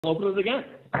Open it again.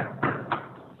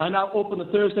 I now open the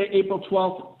Thursday, April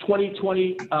 12th,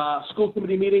 2020 school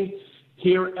committee meeting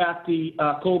here at the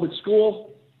Colbert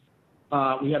School.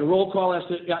 We had a roll call.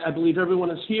 I believe everyone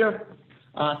is here.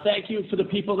 Thank you for the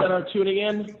people that are tuning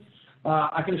in.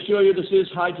 I can assure you this is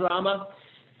high drama.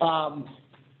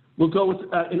 We'll go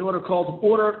with, in order called to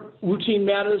order, routine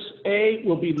matters. A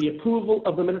will be the approval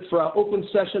of the minutes for our open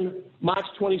session, March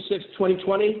 26,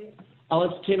 2020. I'll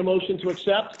entertain a motion to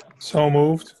accept. So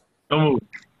moved. So moved.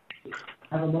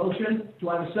 I have a motion. Do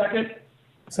I have a second?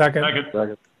 Second.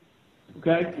 Second.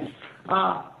 Okay.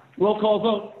 Roll call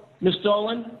vote. Ms.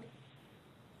 Dolan?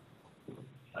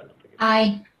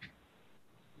 Aye.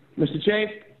 Mr.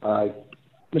 Chafe? Aye.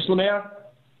 Ms. Lemare?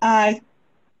 Aye.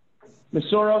 Ms.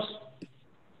 Soros?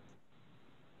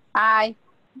 Aye.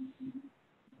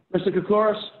 Mr.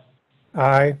 Koukouris?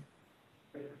 Aye.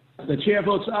 The chair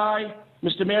votes aye.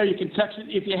 Mr. Mayor, you can text it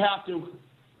if you have to.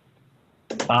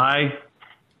 Aye.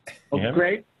 Oh, Yeah.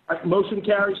 great. Motion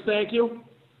carries. Thank you.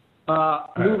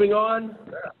 Moving on.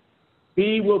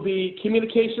 B will be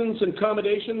communications and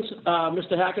accommodations.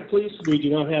 Mr. Hackett, please. We do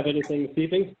not have anything this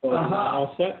evening, so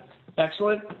all set.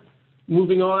 Excellent.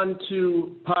 Moving on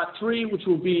to part 3, which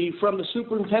will be from the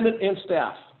superintendent and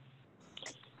staff.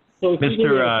 So this evening,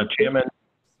 Mr. Chairman,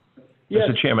 Yes,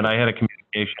 Mr. Chairman, I had a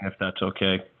communication, if that's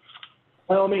okay.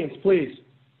 by all means, please.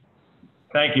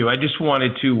 Thank you. I just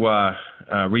wanted to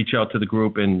reach out to the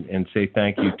group and say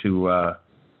thank you to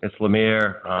Ms.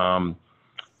 Lemare.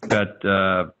 Got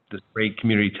this great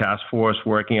community task force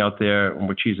working out there,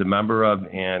 which she's a member of,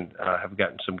 and have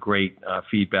gotten some great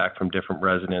feedback from different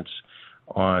residents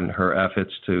on her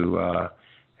efforts to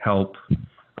help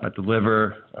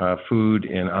deliver food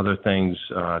and other things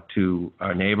to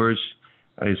our neighbors.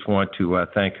 I just want to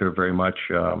thank her very much.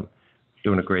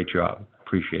 Doing a great job.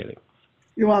 Appreciate it.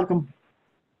 You're welcome.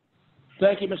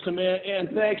 Thank you, Mr. Mayor, and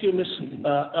thank you,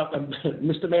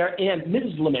 Mr. Mayor and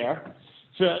Ms. Lemare,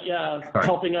 for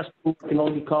helping us through what can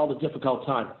only be called a difficult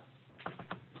time.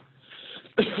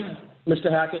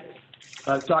 Mr. Hackett,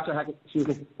 Dr. Hackett, excuse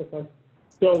me.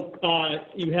 So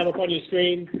you have up on your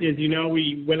screen, as you know,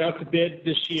 we went out to bid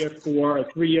this year for a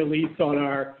 3-year lease on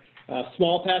our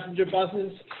small passenger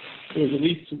buses. It was a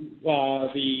lease,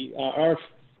 the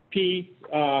RFP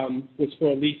was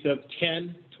for a lease of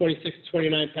 10 26 to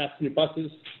 29 passenger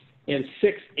buses and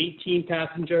 6 18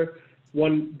 passenger,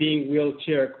 one being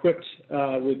wheelchair equipped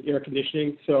with air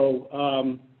conditioning.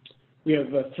 So we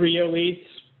have a 3-year lease.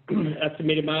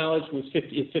 Estimated mileage was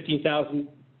 15,000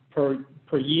 per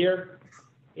year.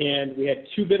 And we had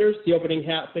 2 bidders. The opening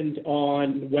happened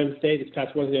on Wednesday, this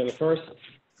past Wednesday on the 1st.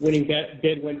 Winning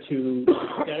bid went to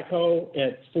Dedeco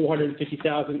at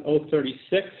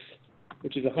 $450,036,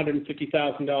 which is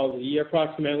 $150,000 a year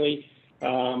approximately,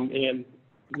 and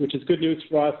which is good news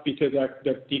for us because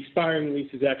the expiring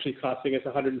lease is actually costing us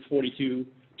 $142,200.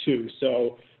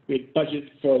 So we had budgeted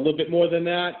for a little bit more than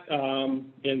that,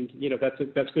 and you know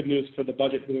that's good news for the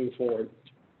budget moving forward.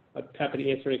 I'm happy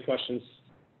to answer any questions.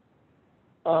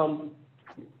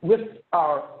 With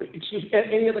our,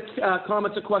 any other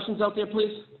comments or questions out there,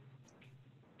 please?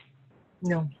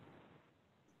 No.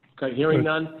 Okay, hearing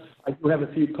none, I do have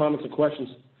a few comments and questions.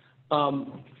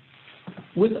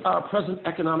 With our present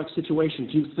economic situation,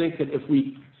 do you think that if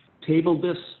we tabled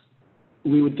this,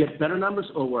 we would get better numbers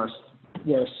or worse?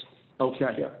 Worse. Okay,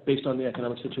 yeah, based on the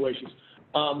economic situations.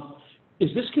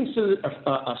 Is this considered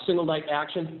a single night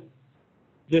action?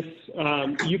 This,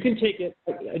 you can take it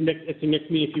at the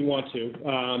next meeting if you want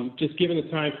to. Just given the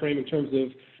time frame in terms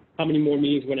of how many more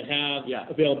meetings we're going to have,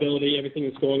 availability, everything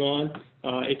that's going on.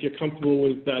 If you're comfortable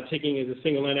with taking it as a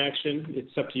single night action,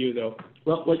 it's up to you though.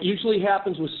 Well, what usually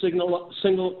happens with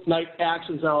single night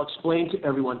actions, I'll explain to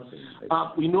everyone.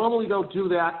 We normally don't do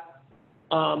that.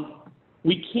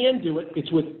 We can do it.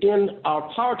 It's within our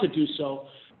power to do so.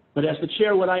 But as the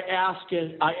chair, when I ask,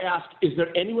 is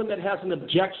there anyone that has an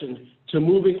objection to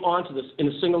moving on to this in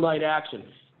a single night action?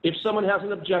 If someone has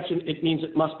an objection, it means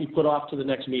it must be put off to the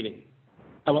next meeting.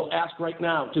 I will ask right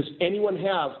now, does anyone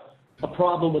have a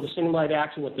problem with a single night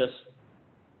action with this?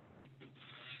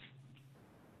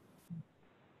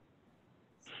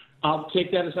 I'll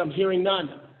take that as I'm hearing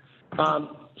none.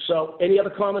 So any other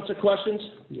comments or questions?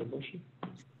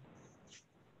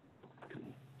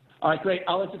 All right, great.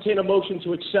 I'll entertain a motion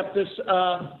to accept this,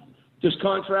 this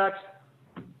contract.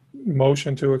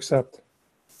 Motion to accept.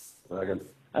 Second.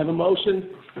 I have a motion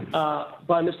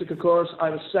by Mr. Koukouris. I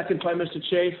have a second by Mr.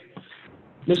 Chafe.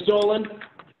 Ms. Dolan?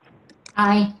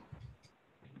 Aye.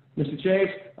 Mr. Chafe?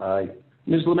 Aye.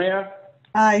 Ms. Lemare?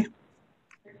 Aye.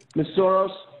 Ms.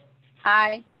 Soros?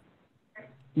 Aye.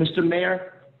 Mr.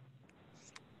 Mayor?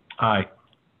 Aye.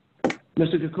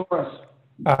 Mr. Kokoris?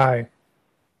 Aye.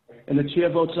 And the chair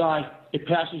votes aye. It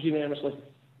passes unanimously.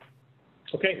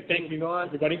 Okay, thank you,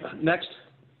 everybody. Next.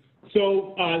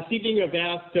 So this evening I've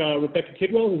asked Rebecca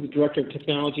Kidwell, who's the Director of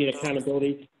Technology and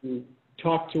Accountability, to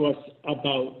talk to us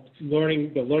about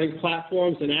the learning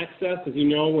platforms and access. As you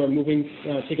know, we're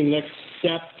taking the next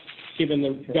step, given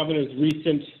the governor's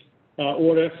recent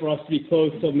order for us to be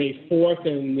closed till May 4th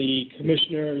and the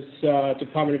Commissioner's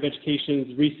Department of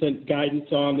Education's recent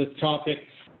guidance on this topic.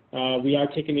 We are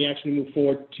taking the action to move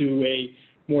forward to a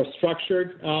more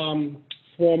structured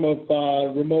form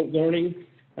of remote learning.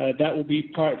 That's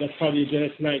part of the agenda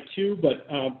tonight too,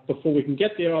 but before we can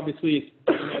get there, obviously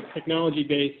it's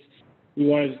technology-based. We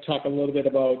wanted to talk a little bit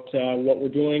about what we're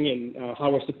doing and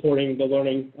how we're supporting the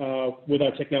learning with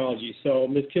our technology. So,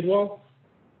 Ms. Kidwell?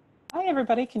 Hi,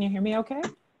 everybody. Can you hear me okay?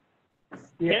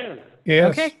 Yeah.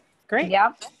 Yes. Okay, great.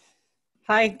 Yep.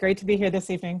 Hi, great to be here this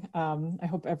evening. I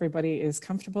hope everybody is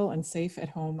comfortable and safe at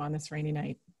home on this rainy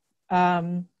night.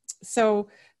 So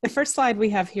the first slide we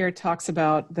have here talks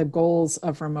about the goals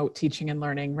of remote teaching and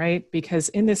learning, right? Because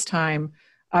in this time,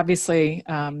 obviously,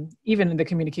 even in the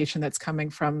communication that's coming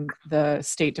from the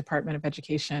State Department of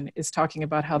Education is talking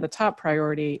about how the top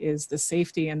priority is the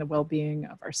safety and the well-being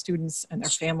of our students and their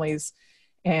families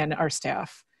and our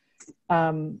staff.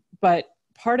 But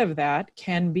part of that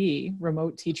can be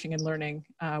remote teaching and learning,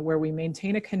 where we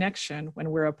maintain a connection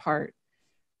when we're apart,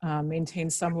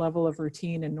 maintain some level of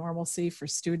routine and normalcy for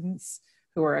students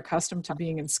who are accustomed to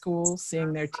being in school,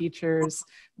 seeing their teachers,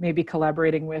 maybe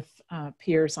collaborating with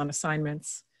peers on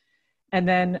assignments. And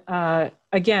then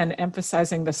again,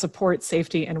 emphasizing the support,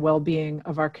 safety, and well-being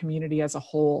of our community as a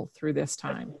whole through this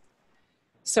time.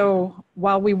 So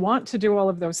while we want to do all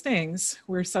of those things,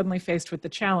 we're suddenly faced with the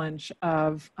challenge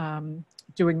of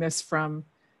doing this from,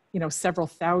 several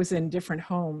thousand different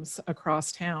homes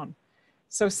across town.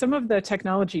 So some of the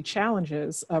technology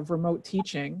challenges of remote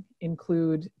teaching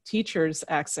include teachers'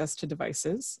 access to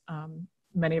devices.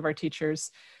 Many of our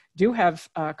teachers do have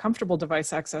comfortable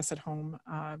device access at home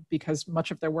because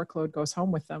much of their workload goes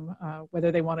home with them,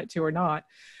 whether they want it to or not.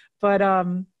 But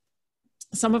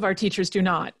some of our teachers do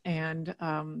not, and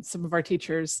some of our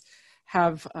teachers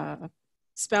have a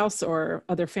spouse or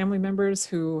other family members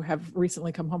who have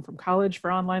recently come home from college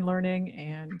for online learning,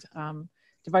 and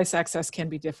device access can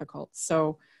be difficult.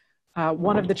 So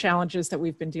one of the challenges that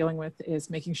we've been dealing with is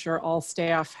making sure all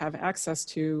staff have access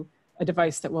to a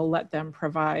device that will let them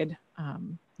provide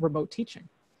remote teaching.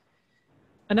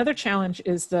 Another challenge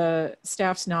is the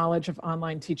staff's knowledge of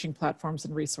online teaching platforms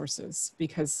and resources,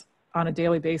 because on a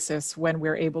daily basis, when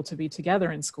we're able to be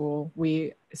together in school,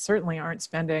 we certainly aren't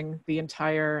spending the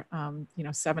entire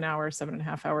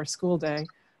 7.5 hour school day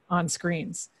on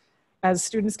screens. As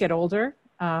students get older,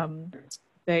 can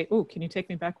you take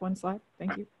me back one slide?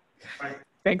 Thank you.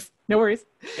 Thanks, no worries.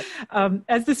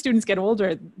 As the students get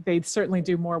older, they certainly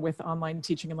do more with online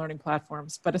teaching and learning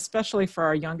platforms, but especially for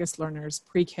our youngest learners,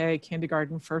 pre-K,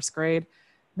 kindergarten, first grade,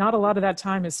 not a lot of that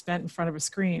time is spent in front of a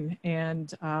screen.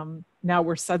 And now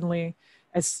we're suddenly,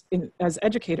 as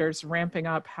educators, ramping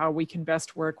up how we can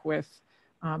best work with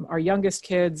our youngest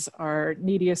kids, our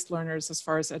neediest learners as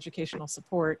far as educational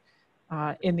support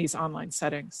in these online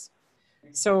settings.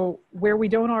 So where we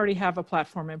don't already have a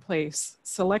platform in place,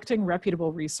 selecting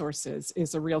reputable resources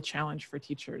is a real challenge for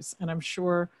teachers. And I'm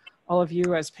sure all of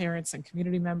you as parents and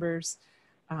community members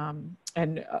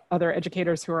and other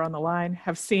educators who are on the line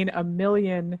have seen a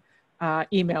million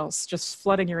emails just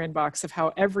flooding your inbox of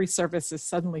how every service is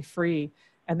suddenly free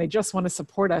and they just want to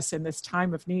support us in this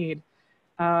time of need.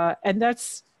 And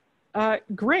that's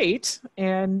great,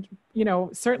 and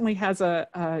certainly has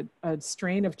a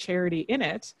strain of charity in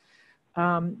it.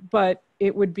 But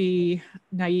it would be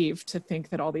naive to think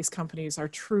that all these companies are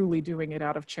truly doing it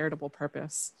out of charitable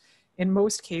purpose. In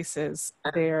most cases,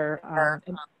 they're,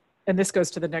 and this goes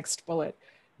to the next bullet,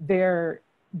 their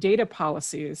data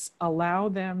policies allow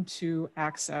them to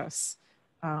access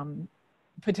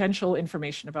potential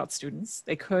information about students.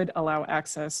 They could allow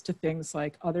access to things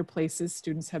like other places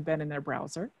students have been in their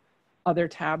browser, other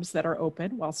tabs that are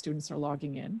open while students are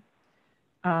logging in.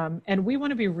 And we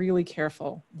want to be really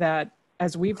careful that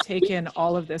as we've taken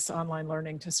all of this online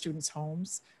learning to students'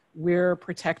 homes, we're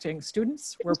protecting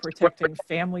students, we're protecting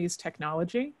families'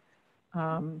 technology.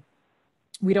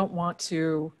 We don't want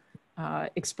to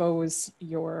expose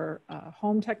your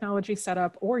home technology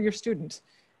setup or your student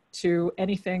to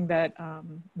anything that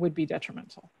would be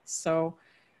detrimental. So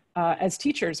as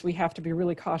teachers, we have to be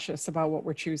really cautious about what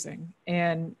we're choosing.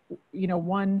 And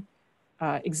one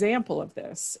example of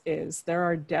this is there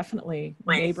are definitely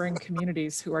neighboring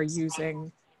communities who are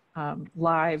using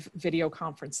live video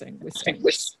conferencing with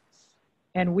students.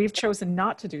 And we've chosen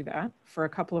not to do that for a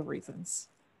couple of reasons.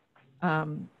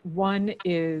 One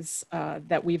is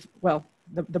that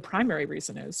the primary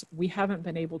reason is we haven't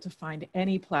been able to find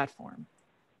any platform,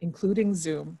 including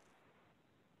Zoom.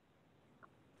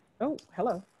 Oh,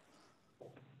 hello.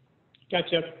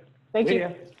 Gotcha. Thank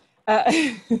you.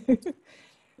 Yeah.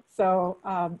 So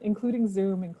including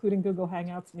Zoom, including Google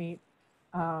Hangouts Meet,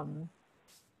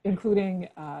 including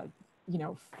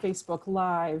Facebook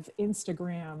Live,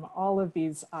 Instagram, all of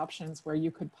these options where you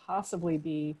could possibly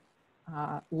be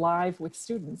live with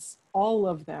students, all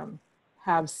of them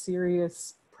have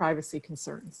serious privacy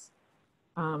concerns.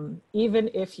 Even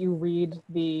if you read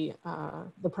the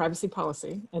privacy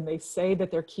policy and they say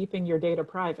that they're keeping your data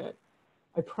private,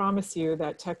 I promise you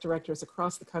that tech directors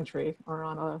across the country are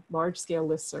on a large-scale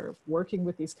listserv, working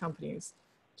with these companies,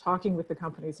 talking with the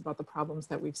companies about the problems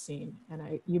that we've seen.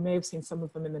 And you may have seen some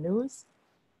of them in the news.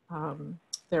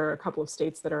 There are a couple of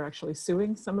states that are actually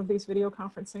suing some of these video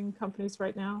conferencing companies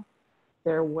right now.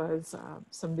 There was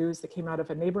some news that came out of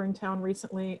a neighboring town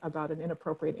recently about an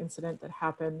inappropriate incident that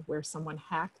happened where someone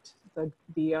hacked the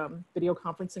video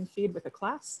conferencing feed with a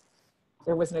class.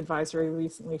 There was an advisory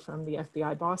recently from the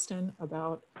FBI Boston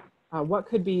about what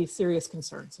could be serious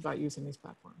concerns about using these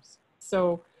platforms.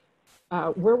 So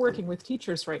we're working with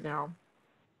teachers right now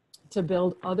to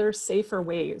build other safer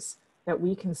ways that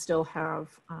we can still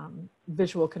have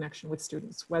visual connection with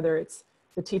students, whether it's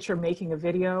the teacher making a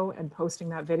video and posting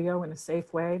that video in a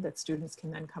safe way that students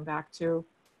can then come back to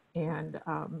and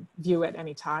view at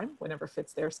any time, whenever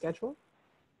fits their schedule.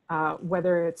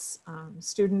 Whether it's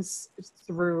students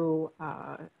through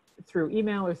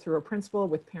email or through a principal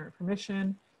with parent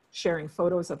permission, sharing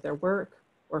photos of their work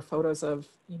or photos of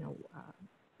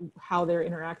how they're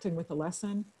interacting with the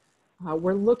lesson.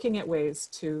 We're looking at ways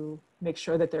to make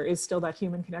sure that there is still that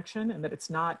human connection and that it's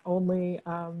not only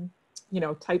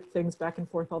type things back and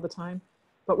forth all the time,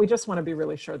 but we just want to be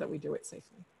really sure that we do it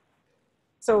safely.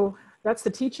 So that's the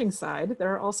teaching side.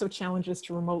 There are also challenges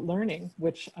to remote learning,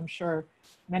 which I'm sure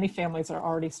many families are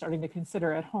already starting to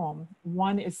consider at home.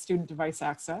 One is student device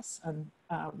access. And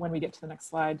when we get to the next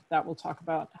slide, that will talk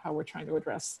about how we're trying to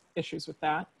address issues with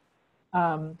that.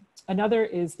 Another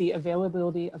is the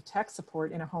availability of tech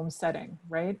support in a home setting,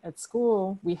 right? At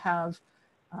school, we have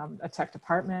a tech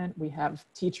department. We have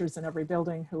teachers in every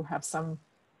building who have some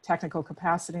technical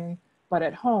capacity. But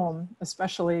at home,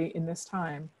 especially in this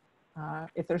time,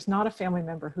 if there's not a family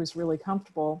member who's really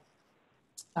comfortable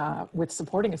with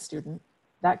supporting a student,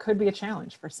 that could be a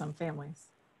challenge for some families.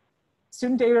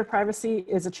 Student data privacy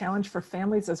is a challenge for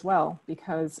families as well,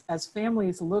 because as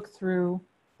families look through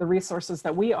the resources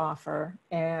that we offer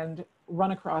and run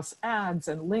across ads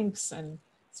and links and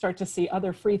start to see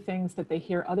other free things that they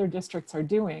hear other districts are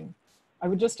doing, I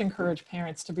would just encourage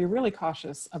parents to be really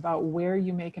cautious about where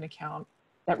you make an account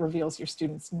that reveals your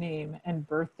student's name and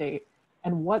birth date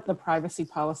and what the privacy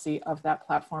policy of that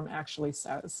platform actually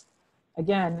says.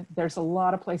 Again, there's a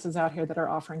lot of places out here that are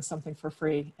offering something for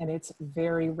free, and it's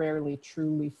very rarely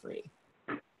truly free.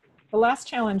 The last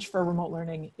challenge for remote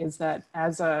learning is that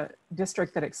as a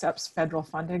district that accepts federal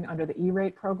funding under the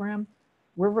E-rate program,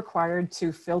 we're required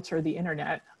to filter the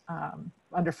internet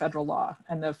under federal law.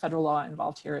 And the federal law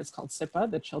involved here is called SIPA,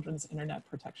 the Children's Internet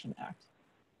Protection Act.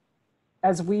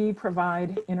 As we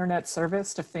provide internet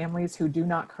service to families who do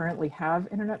not currently have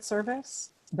internet service,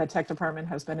 the tech department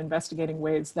has been investigating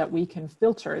ways that we can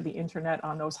filter the internet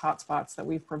on those hotspots that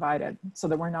we've provided so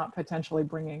that we're not potentially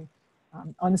bringing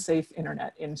unsafe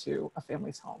internet into a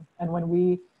family's home. And when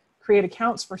we create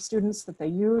accounts for students that they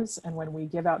use and when we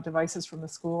give out devices from the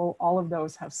school, all of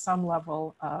those have some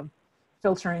level of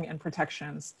filtering and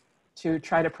protections to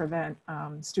try to prevent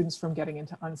students from getting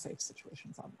into unsafe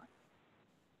situations online.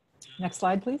 Next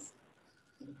slide, please.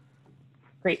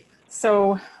 Great.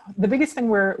 So the biggest thing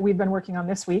we've been working on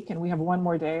this week, and we have one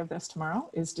more day of this tomorrow,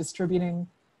 is distributing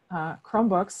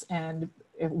Chromebooks and,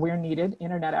 if where needed,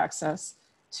 internet access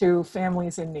to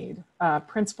families in need.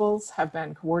 Principals have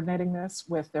been coordinating this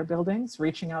with their buildings,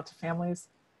 reaching out to families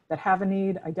that have a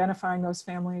need, identifying those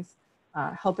families,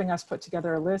 helping us put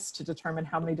together a list to determine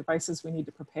how many devices we need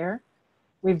to prepare.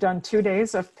 We've done 2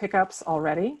 days of pickups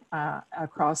already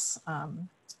across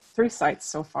 3 sites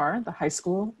so far, the high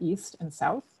school, east and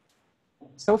south.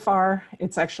 So far,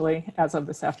 it's actually, as of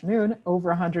this afternoon, over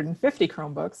 150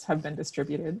 Chromebooks have been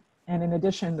distributed. And in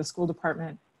addition, the school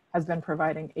department has been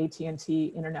providing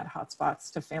AT&T internet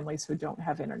hotspots to families who don't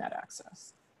have internet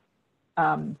access.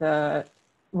 The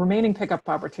remaining pickup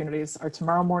opportunities are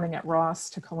tomorrow morning at Ross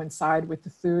to coincide with the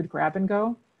food grab and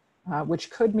go, which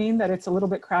could mean that it's a little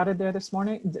bit crowded there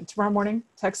tomorrow morning.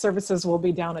 Tech services will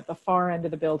be down at the far end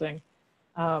of the building.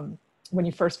 when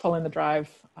you first pull in the drive,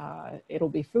 it'll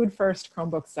be food first,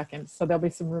 Chromebook second. So there'll be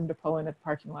some room to pull in at the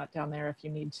parking lot down there if you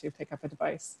need to pick up a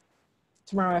device.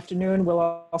 Tomorrow afternoon, we'll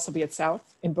also be at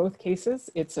South. In both cases,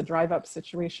 it's a drive-up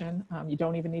situation. You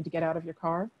don't even need to get out of your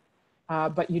car,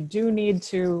 but you do need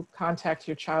to contact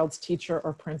your child's teacher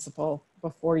or principal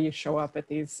before you show up at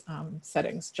these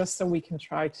settings, just so we can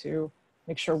try to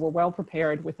make sure we're well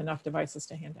prepared with enough devices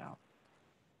to hand out.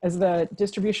 As the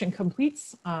distribution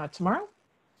completes tomorrow,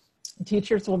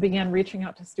 teachers will begin reaching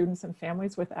out to students and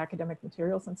families with academic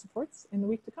materials and supports in the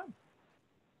week to come.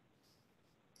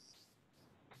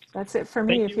 That's it for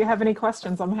me. Thank If you have any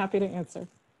questions, I'm happy to answer.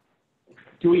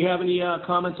 Do we have any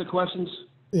comments or questions?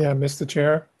 Yeah, Mr.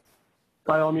 Chair.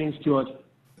 By all means, George.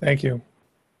 Thank you.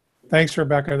 Thanks,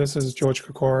 Rebecca. This is George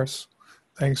Kokoris.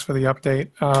 Thanks for the update.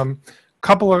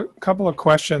 Couple of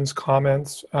questions,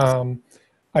 comments.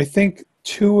 I think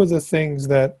two of the things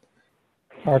that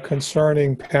are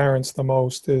concerning parents the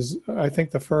most is, I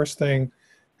think the first thing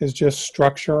is just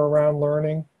structure around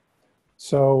learning.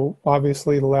 So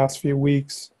obviously the last few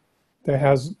weeks, there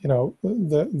has, you know,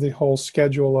 the whole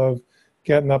schedule of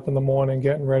getting up in the morning,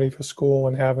 getting ready for school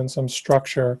and having some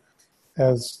structure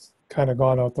has kind of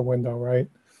gone out the window, right?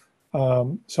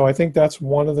 So I think that's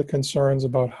one of the concerns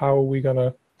about how are we going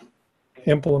to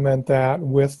implement that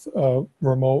with a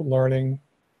remote learning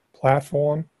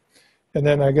platform. And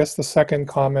then I guess the second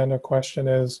comment or question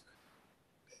is,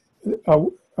 are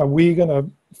we going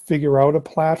to figure out a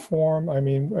platform? I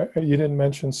mean, you didn't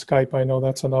mention Skype. I know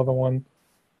that's another one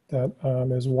that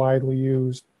is widely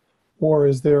used. Or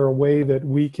is there a way that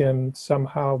we can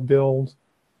somehow build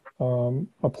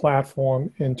a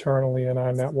platform internally in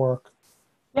our network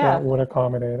that would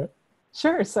accommodate it?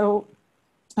 Sure. So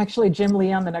actually, Jim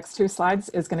Lee on the next two slides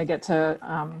is going to get to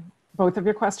both of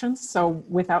your questions. So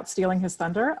without stealing his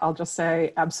thunder, I'll just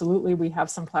say, absolutely, we have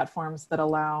some platforms that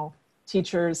allow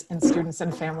teachers and students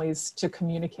and families to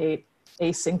communicate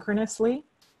asynchronously,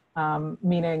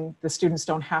 meaning the students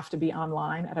don't have to be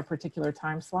online at a particular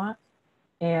time slot.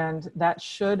 And that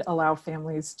should allow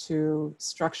families to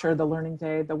structure the learning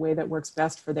day the way that works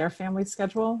best for their family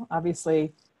schedule.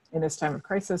 Obviously, in this time of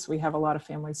crisis, we have a lot of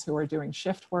families who are doing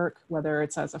shift work, whether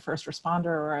it's as a first responder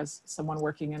or as someone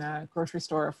working in a grocery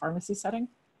store or pharmacy setting.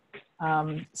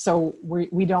 So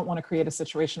we don't want to create a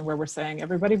situation where we're saying,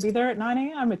 everybody be there at 9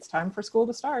 a.m., it's time for school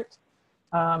to start,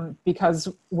 because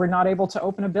we're not able to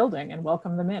open a building and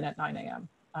welcome them in at 9 a.m.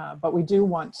 But we do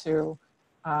want to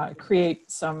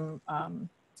create some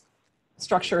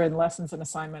structure in lessons and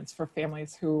assignments for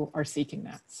families who are seeking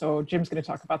that. So Jim's going to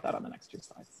talk about that on the next two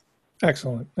slides.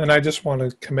 Excellent. And I just want to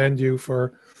commend you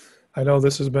for, I know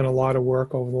this has been a lot of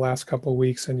work over the last couple of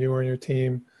weeks, and you and your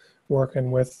team working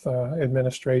with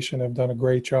administration have done a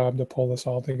great job to pull this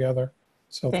all together.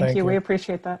 So thank you. We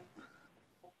appreciate that.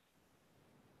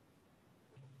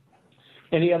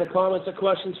 Any other comments or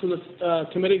questions from the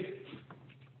committee?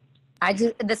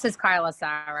 This is Carla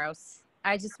Saros.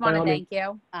 I just want to thank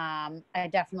you. I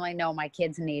definitely know my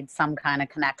kids need some kind of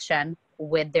connection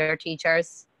with their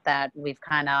teachers that we've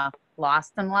kind of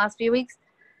lost in the last few weeks.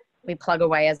 We plug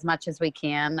away as much as we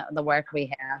can, the work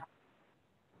we have.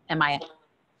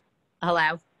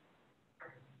 Hello?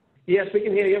 Yes, we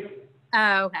can hear you.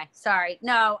 Oh, okay. Sorry.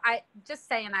 No, I just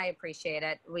saying I appreciate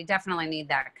it. We definitely need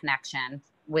that connection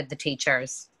with the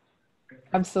teachers.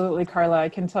 Absolutely, Carla. I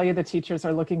can tell you the teachers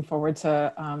are looking forward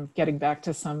to getting back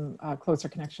to some closer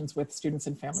connections with students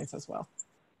and families as well.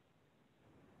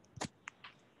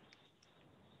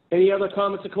 Any other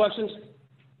comments or questions?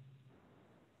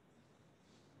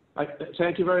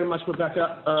 Thank you very much,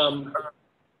 Rebecca.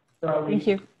 Thank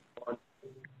you.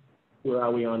 Where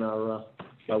are we on our,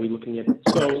 are we looking at?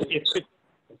 So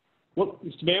what,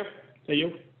 Mr. Mayor, is that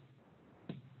you?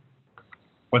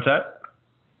 What's that?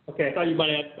 Okay, I thought you might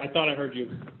have, I thought I heard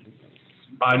you.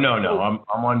 No,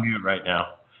 I'm on mute right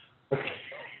now. I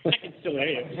can still hear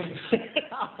you.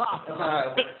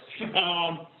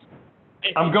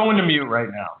 I'm going to mute right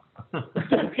now.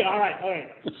 Okay, all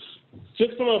right.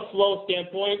 Just from a flow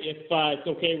standpoint, if it's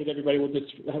okay with everybody, we'll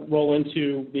just roll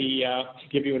into the,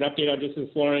 give you an update on distance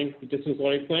learning, the distance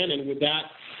learning plan, and with that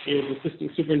is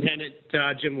Assistant Superintendent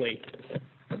Jim Lee.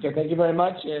 Okay, thank you very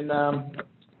much, and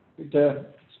good to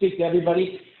speak to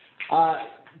everybody.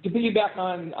 To piggyback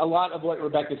on a lot of what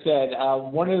Rebecca said,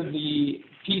 one of the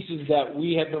pieces that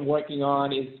we have been working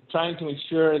on is trying to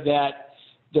ensure that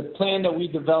the plan that we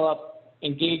develop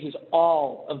engages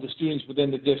all of the students within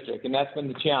the district, and that's been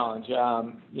the challenge.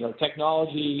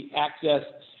 Technology access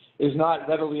is not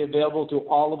readily available to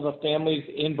all of the families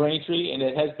in Braintree, and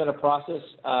it has been a process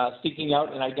seeking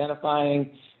out and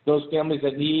identifying those families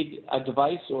that need a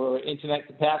device or internet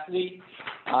capacity.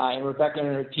 And Rebecca and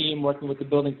her team, working with the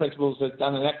building principals, has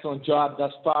done an excellent job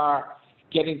thus far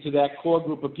getting to that core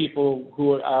group of people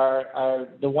who are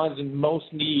the ones in most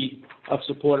need of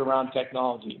support around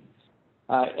technology.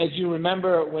 As you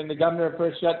remember, when the governor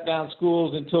first shut down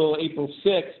schools until April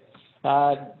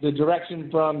 6th, the direction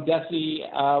from DESE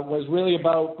was really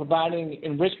about providing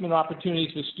enrichment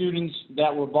opportunities for students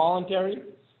that were voluntary,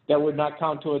 that would not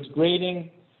count towards grading,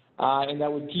 and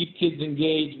that would keep kids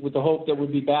engaged with the hope that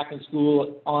we'd be back in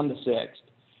school on the 6th.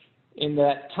 In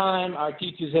that time, our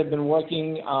teachers have been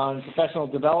working on professional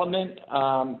development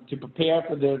to prepare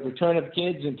for the return of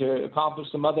kids and to accomplish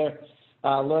some other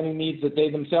learning needs that they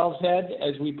themselves had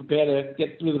as we prepare to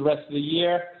get through the rest of the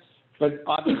year. But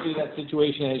obviously that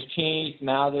situation has changed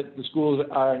now that the schools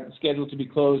are scheduled to be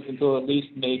closed until at least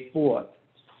May 4th.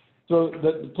 So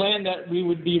the plan that we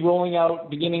would be rolling out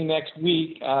beginning next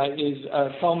week is a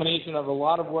culmination of a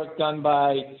lot of work done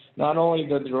by not only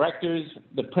the directors,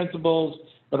 the principals,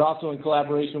 but also in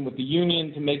collaboration with the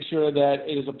union to make sure that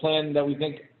it is a plan that we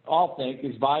all think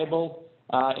is viable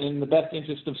in the best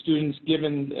interest of students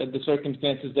given the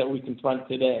circumstances that we confront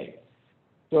today.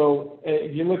 So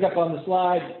if you look up on the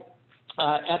slide,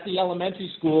 at the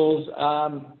elementary schools,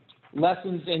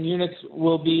 lessons and units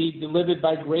will be delivered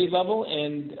by grade level,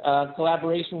 and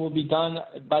collaboration will be done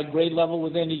by grade level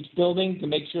within each building to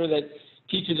make sure that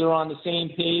teachers are on the same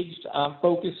page,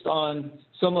 focused on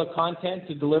similar content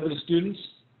to deliver to students.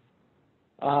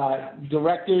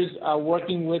 Directors are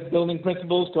working with building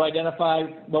principals to identify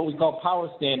what we call power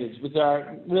standards, which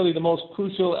are really the most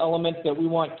crucial elements that we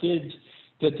want kids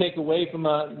to take away from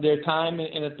their time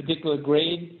in a particular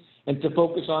grade, and to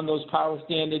focus on those power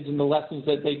standards and the lessons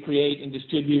that they create and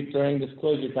distribute during this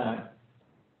closure time.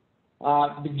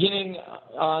 Beginning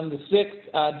on the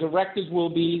 6th, directors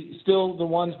will be still the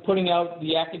ones putting out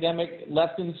the academic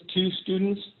lessons to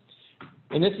students.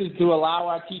 And this is to allow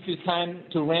our teachers time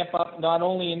to ramp up not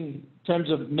only in terms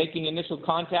of making initial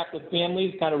contact with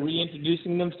families, kind of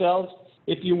reintroducing themselves,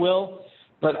 if you will,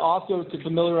 but also to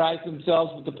familiarize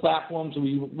themselves with the platforms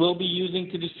we will be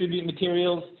using to distribute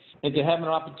materials, and to have an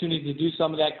opportunity to do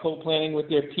some of that co-planning with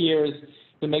their peers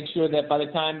to make sure that by the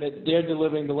time that they're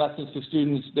delivering the lessons to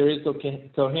students, there is the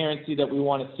coherency that we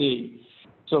want to see.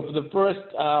 So for the first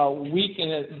week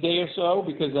and a day or so,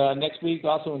 because next week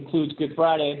also includes Good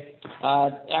Friday,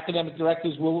 academic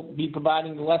directors will be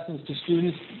providing the lessons to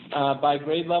students by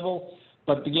grade level,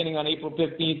 but beginning on April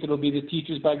 15th, it'll be the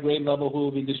teachers by grade level who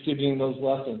will be distributing those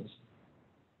lessons.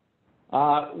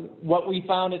 What we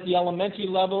found at the elementary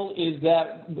level is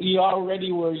that we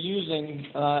already were using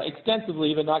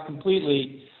extensively, but not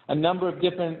completely, a number of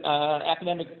different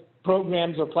academic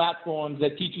programs or platforms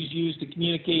that teachers use to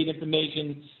communicate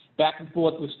information back and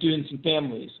forth with students and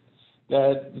families.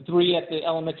 The three at the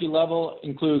elementary level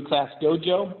include Class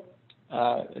Dojo,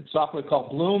 a software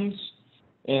called Blooms,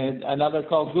 and another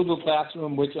called Google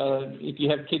Classroom, which if you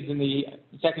have kids in the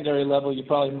secondary level, you're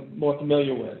probably more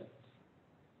familiar with.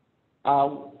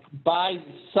 By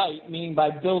site, meaning by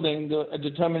building, a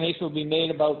determination will be made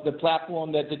about the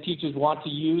platform that the teachers want to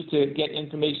use to get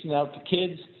information out to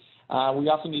kids. We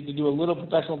also need to do a little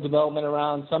professional development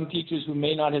around some teachers who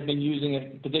may not have been using a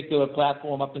particular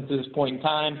platform up until this point in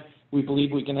time. We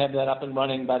believe we can have that up and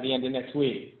running by the end of next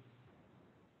week.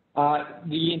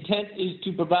 The intent is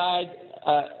to provide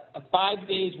 5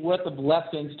 days worth of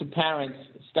lessons to parents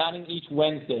starting each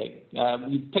Wednesday.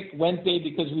 We picked Wednesday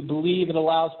because we believe it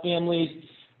allows families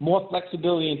more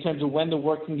flexibility in terms of when the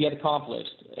work can get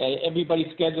accomplished. Everybody's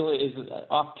schedule is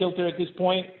off kilter at this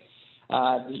point.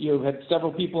 You have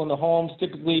several people in the homes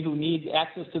typically who need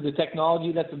access to the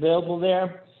technology that's available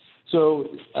there. So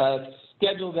a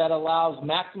schedule that allows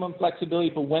maximum flexibility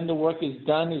for when the work is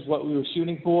done is what we were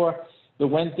shooting for. The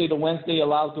Wednesday to Wednesday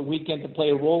allows the weekend to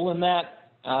play a role in that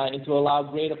and to allow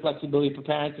greater flexibility for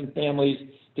parents and families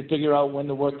to figure out when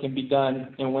the work can be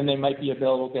done and when they might be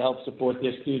available to help support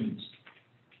their students.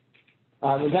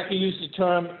 Rebecca used the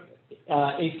term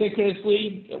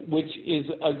asynchronously, which is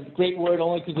a great word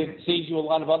only because it saves you a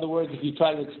lot of other words if you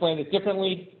try to explain it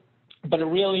differently. But it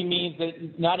really means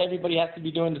that not everybody has to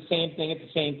be doing the same thing at the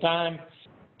same time.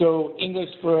 So English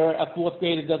for a fourth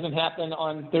grader doesn't happen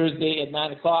on Thursday at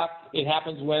 9 o'clock. It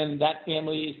happens when that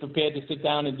family is prepared to sit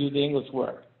down and do the English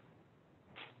work.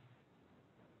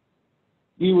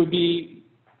 We would be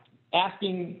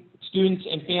asking students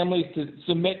and families to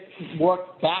submit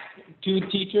work back to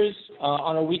teachers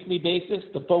on a weekly basis,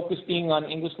 the focus being on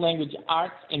English language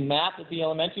arts and math at the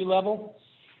elementary level.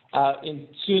 And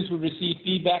students would receive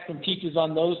feedback from teachers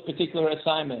on those particular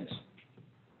assignments.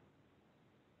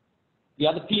 The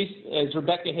other piece, as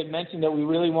Rebecca had mentioned, that we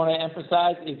really want to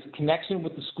emphasize is connection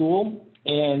with the school.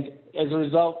 And as a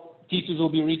result, teachers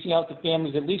will be reaching out to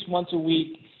families at least once a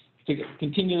week to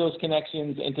continue those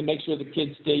connections and to make sure the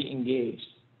kids stay engaged.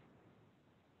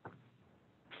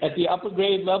 At the upper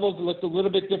grade levels, it looked a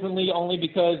little bit differently only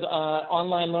because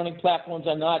online learning platforms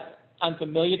are not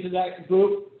unfamiliar to that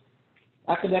group.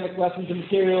 Academic lessons and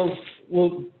materials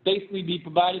will basically be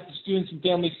provided to students and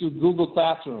families through Google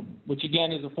Classroom, which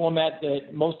again is a format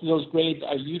that most of those grades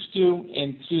are used to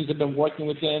and students have been working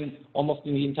within almost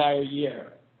in the entire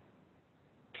year.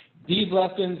 These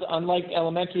lessons, unlike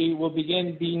elementary, will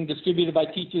begin being distributed by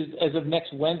teachers as of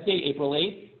next Wednesday, April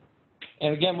 8th.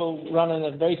 And again, we'll run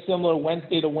on a very similar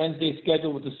Wednesday to Wednesday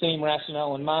schedule with the same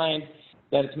rationale in mind,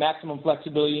 that it's maximum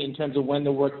flexibility in terms of when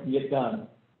the work can get done.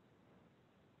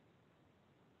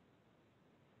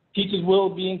 Teachers will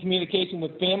be in communication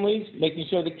with families, making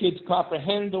sure the kids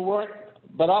comprehend the work,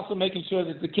 but also making sure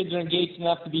that the kids are engaged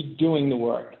enough to be doing the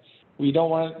work. We don't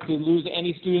want to lose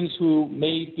any students who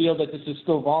may feel that this is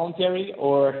still voluntary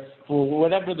or for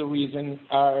whatever the reason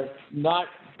are not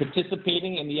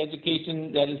participating in the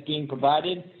education that is being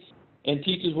provided. And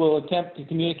teachers will attempt to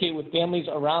communicate with families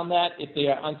around that. If they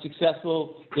are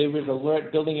unsuccessful, they will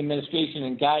alert building administration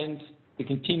and guidance to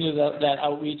continue that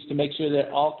outreach to make sure that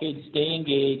all kids stay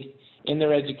engaged in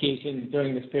their education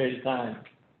during this period of time.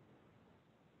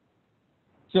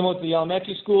 Similar to the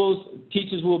elementary schools,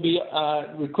 teachers will be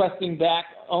requesting back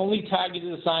only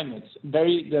targeted assignments,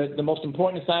 the most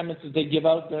important assignments that they give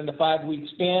out during the 5-week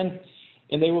span,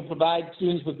 and they will provide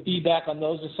students with feedback on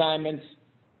those assignments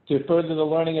to further the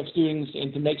learning of students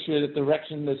and to make sure that the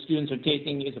direction the students are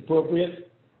taking is appropriate.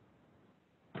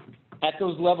 At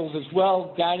those levels as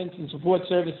well, guidance and support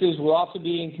services will also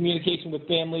be in communication with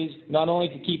families, not only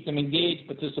to keep them engaged,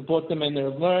 but to support them in their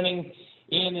learning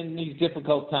and in these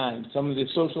difficult times. Some of the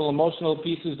social, emotional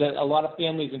pieces that a lot of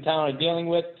families in town are dealing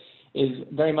with is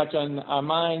very much on our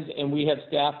minds, and we have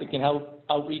staff that can help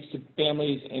outreach to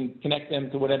families and connect them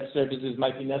to whatever services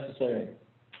might be necessary.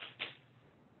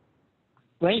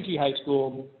 Braintree High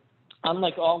School,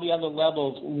 unlike all the other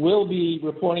levels, will be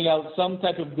reporting out some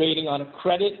type of grading on a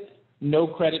credit, no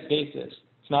credit basis.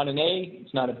 It's not an A,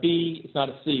 it's not a B, it's not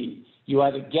a C. You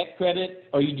either get credit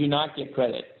or you do not get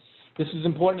credit. This is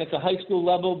important at the high school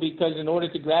level because in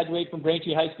order to graduate from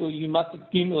Braintree High School, you must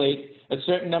accumulate a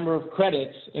certain number of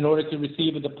credits in order to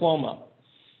receive a diploma.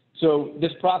 So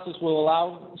this process will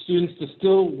allow students to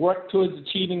still work towards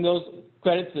achieving those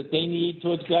credits that they need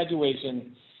towards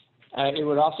graduation. It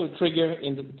would also trigger,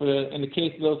 in the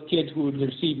case of those kids who would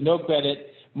receive no credit,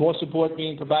 more support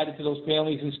being provided to those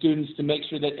families and students to make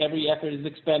sure that every effort is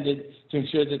expended to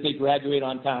ensure that they graduate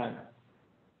on time.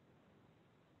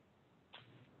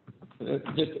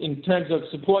 Just in terms of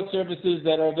support services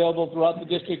that are available throughout the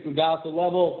district, regardless of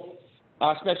level,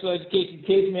 our special education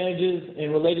case managers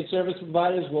and related service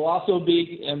providers will also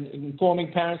be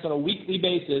informing parents on a weekly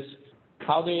basis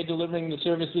how they are delivering the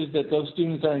services that those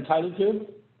students are entitled to.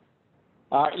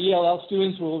 Our ELL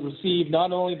students will receive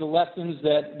not only the lessons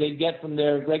that they get from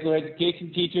their regular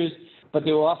education teachers, but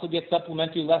they will also get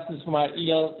supplementary lessons from our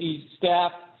ELE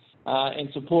staff and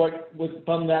support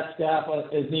from that staff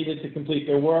as needed to complete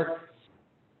their work.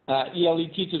 ELE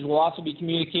teachers will also be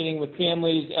communicating with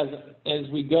families as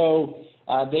we go.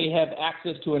 They have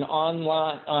access to an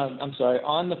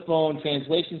on the phone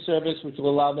translation service, which will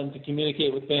allow them to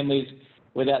communicate with families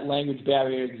where that language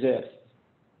barrier exists.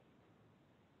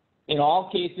 In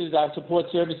all cases, our support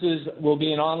services will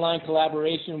be in online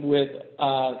collaboration with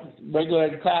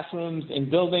regular classrooms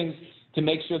and buildings to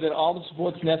make sure that all the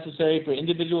supports necessary for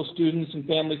individual students and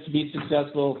families to be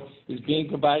successful is being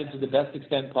provided to the best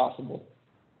extent possible.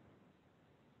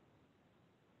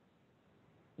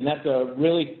 And that's a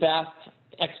really fast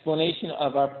explanation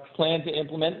of our plan to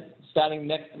implement starting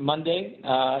next Monday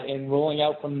and rolling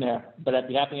out from there. But I'd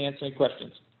be happy to answer any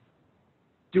questions.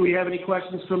 Do we have any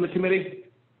questions from the committee?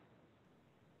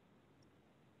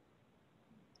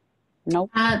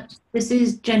 Nope. This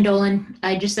is Jen Dolan.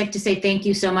 I'd just like to say thank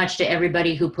you so much to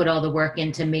everybody who put all the work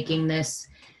into making this.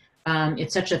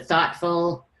 It's such a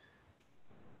thoughtful,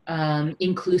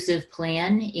 inclusive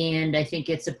plan, and I think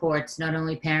it supports not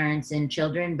only parents and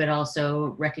children, but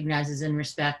also recognizes and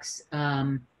respects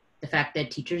the fact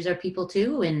that teachers are people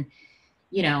too, and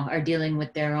are dealing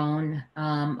with their own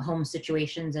home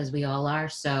situations as we all are.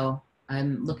 So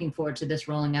I'm looking forward to this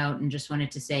rolling out, and just wanted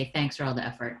to say thanks for all the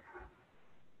effort.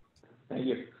 Thank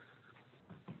you.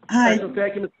 Hi, So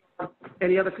thank you, Ms.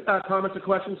 Any other comments or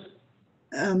questions?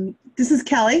 this is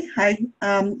Kelly. Hi.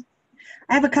 I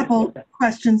have a couple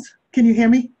questions. Can you hear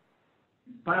me?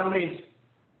 By all means.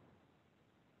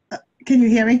 Can you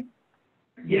hear me?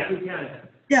 Yes, we can.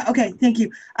 Yeah, okay, thank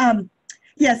you.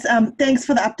 Yes, thanks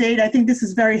for the update. I think this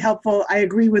is very helpful. I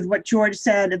agree with what George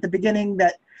said at the beginning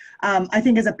that I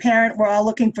think as a parent, we're all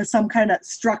looking for some kind of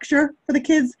structure for the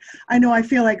kids. I know I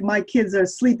feel like my kids are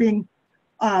sleeping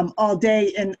all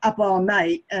day and up all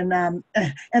night, and I'm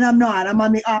not. I'm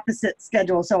on the opposite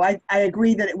schedule. So I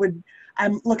agree that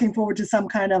I'm looking forward to some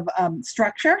kind of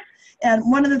structure.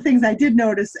 And one of the things I did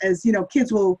notice is,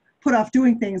 kids will put off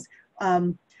doing things.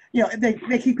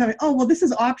 They keep coming, oh, well, this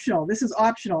is optional, this is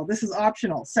optional, this is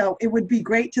optional. So it would be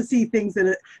great to see things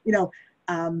that,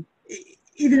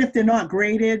 even if they're not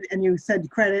graded and you said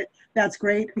credit, that's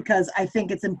great, because I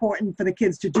think it's important for the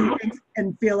kids to do things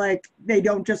and feel like they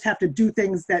don't just have to do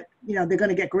things that, they're going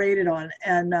to get graded on.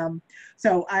 And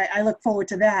so I look forward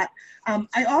to that.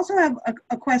 I also have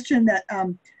a question that,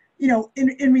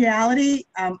 in reality,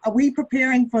 are we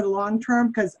preparing for the long term?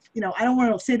 Because, I don't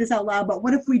want to say this out loud, but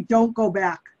what if we don't go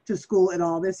back to school at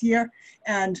all this year?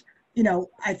 And,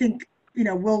 I think,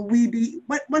 will we be,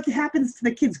 what happens to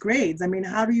the kids' grades? I mean,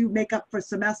 how do you make up for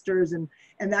semesters and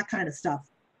that kind of stuff?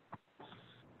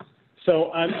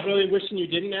 So I'm really wishing you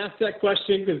didn't ask that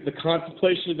question, because the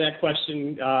contemplation of that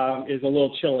question is a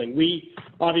little chilling. We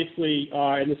obviously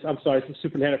are, and this, I'm sorry, this is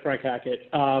Superintendent Frank Hackett.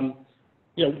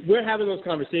 We're having those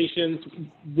conversations.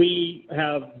 We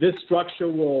have, this structure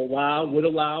would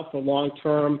allow for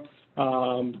long-term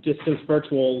distance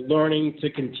virtual learning to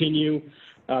continue.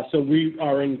 So we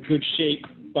are in good shape,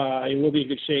 and we'll be in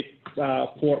good shape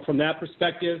from that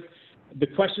perspective. The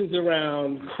questions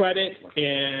around credit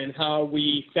and how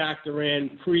we factor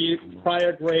in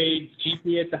prior grades,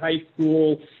 GPA at the high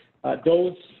school,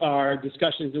 those are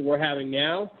discussions that we're having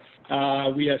now.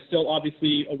 We are still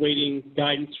obviously awaiting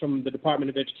guidance from the Department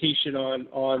of Education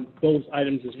on those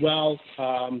items as well.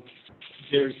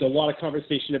 There's a lot of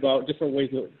conversation about different ways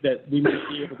that we might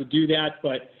be able to do that,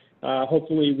 but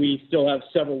hopefully we still have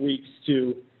several weeks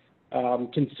to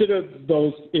consider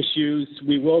those issues.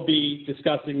 We will be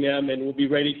discussing them, and we'll be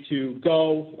ready to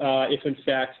go if, in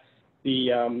fact,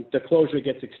 the closure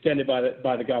gets extended by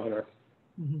the governor.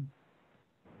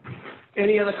 Mm-hmm.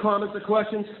 Any other comments or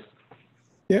questions?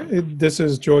 Yeah, this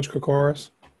is George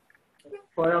Kokoris.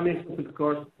 By all means, Mr.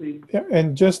 Kokoris, please. Yeah,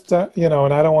 and just, and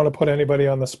I don't want to put anybody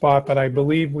on the spot, but I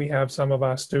believe we have some of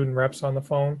our student reps on the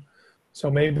phone. So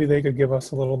maybe they could give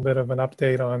us a little bit of an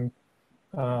update on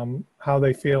how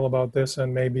they feel about this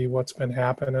and maybe what's been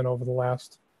happening over the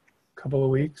last couple of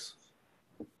weeks.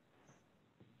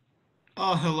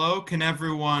 Hello, can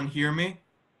everyone hear me?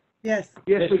 Yes.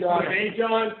 Yes, we got it. Hey,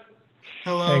 John.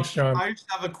 Hello. Thanks, John. I just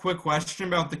have a quick question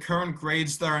about the current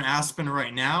grades that are in Aspen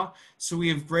right now. So we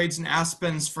have grades in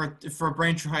Aspen's for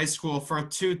Braintree High School for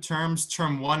 2 terms,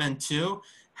 term 1 and 2.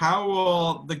 How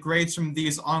will the grades from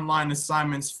these online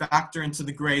assignments factor into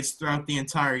the grades throughout the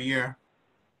entire year?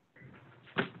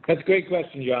 That's a great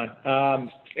question,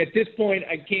 John. At this point,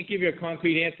 I can't give you a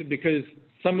concrete answer because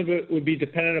some of it would be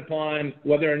dependent upon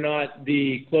whether or not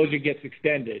the closure gets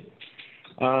extended.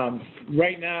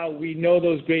 Right now, we know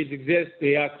those grades exist.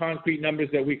 They are concrete numbers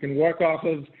that we can work off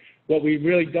of. What we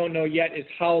really don't know yet is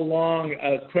how long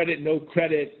a credit, no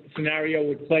credit scenario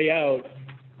would play out.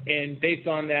 And based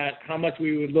on that, how much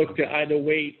we would look to either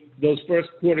weight those first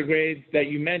quarter grades that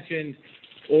you mentioned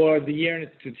or the year in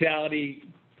its totality,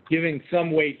 giving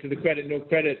some weight to the credit, no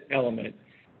credit element.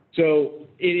 So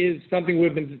it is something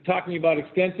we've been talking about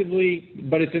extensively,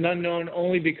 but it's an unknown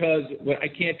only because I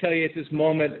can't tell you at this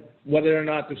moment whether or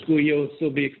not the school year will still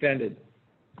be extended.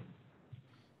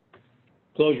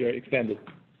 Closure extended.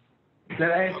 Does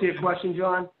that answer your question,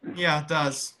 John? Yeah, it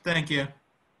does. Thank you.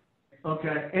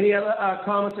 Okay. Any other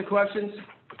comments or questions?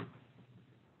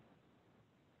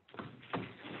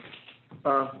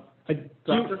 I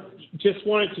just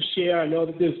wanted to share, I know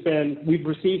that we've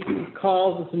received some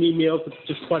calls and some emails with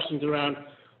just questions around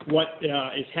what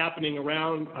is happening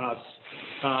around us.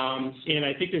 And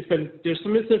I think there's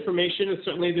some misinformation, and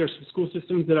certainly there's some school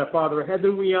systems that are farther ahead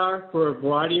than we are for a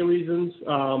variety of reasons.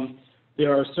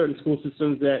 There are certain school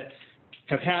systems that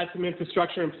have had some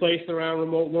infrastructure in place around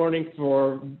remote learning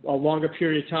for a longer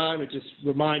period of time. I just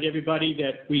remind everybody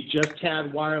that we just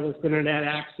had wireless internet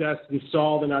access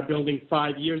installed in our building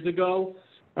 5 years ago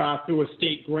through a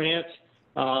state grant.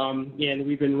 And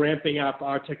we've been ramping up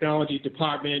our technology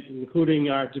department, including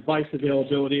our device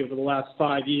availability over the last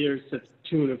 5 years to the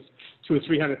tune of $200,000 or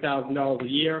 $300,000 a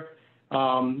year.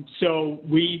 So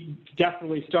we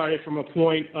definitely started from a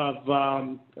point of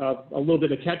a little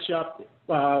bit of catch up,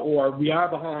 or we are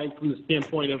behind from the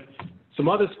standpoint of some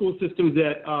other school systems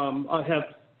that have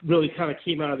really kind of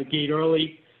came out of the gate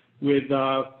early with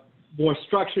more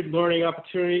structured learning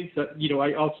opportunities.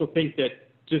 I also think that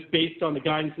just based on the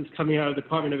guidance that's coming out of the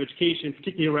Department of Education,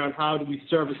 particularly around how do we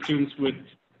service students with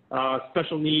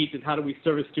special needs and how do we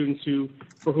service students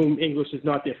for whom English is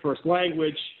not their first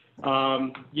language.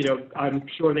 You know, I'm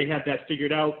sure they had that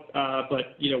figured out,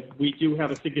 but, you know, we do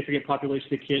have a significant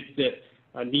population of kids that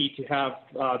need to have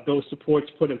those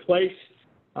supports put in place.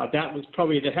 That was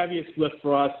probably the heaviest lift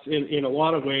for us in a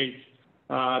lot of ways,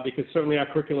 because certainly our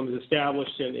curriculum is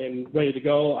established and ready to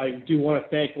go. I do want to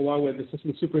thank, along with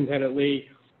Assistant Superintendent Lee,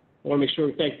 I want to make sure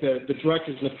we thank the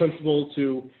directors and the principals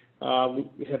who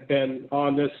have been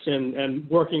on this and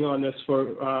working on this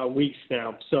for weeks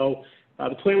now. So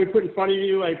the plan we put in front of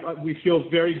you, we feel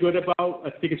very good about.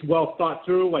 I think it's well thought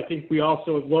through. I think we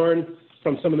also have learned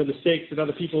from some of the mistakes that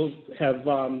other people have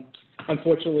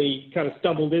unfortunately kind of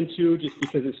stumbled into just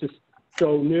because it's just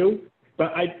so new.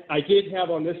 But I did have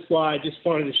on this slide, just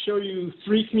wanted to show you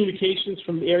 3 communications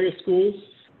from area schools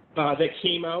that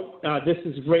came out. This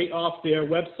is right off their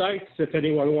websites if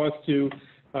anyone wants to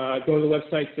go to the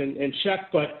websites and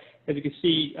check. But as you can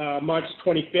see, March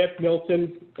 25th,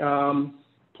 Milton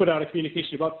put out a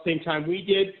communication about the same time we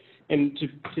did. And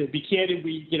to be candid,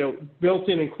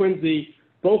 Milton and Quincy,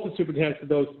 both the superintendents of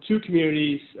those 2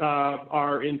 communities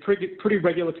are in pretty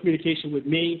regular communication with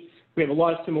me. We have a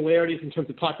lot of similarities in terms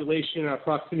of population and our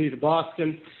proximity to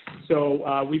Boston.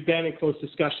 So we've been in close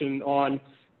discussion on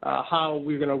how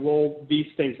we're going to roll these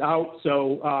things out.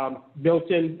 So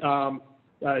Milton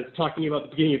is talking about the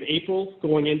beginning of April,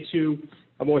 going into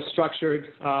a more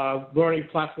structured learning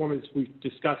platform as we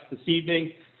discussed this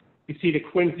evening. You see that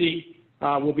Quincy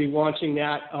will be launching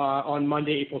that on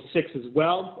Monday, April 6th as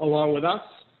well, along with us.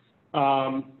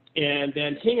 And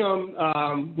then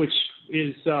Hingham, which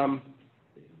is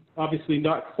obviously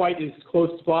not quite as close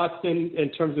to Boston in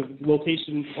terms of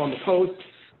location on the coast,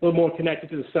 a little more connected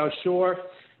to the South Shore.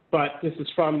 But this is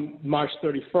from March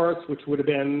 31st, which would have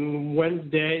been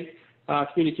Wednesday,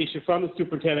 communication from the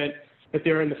superintendent that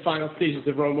they're in the final stages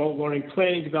of remote learning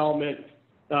planning development,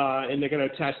 and they're going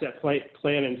to attach that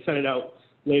plan and send it out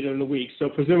later in the week. So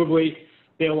presumably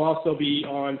they'll also be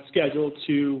on schedule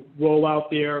to roll out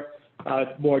their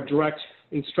more direct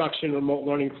instruction remote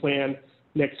learning plan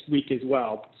next week as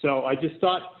well. So I just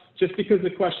thought, just because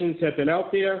the questions have been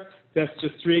out there, that's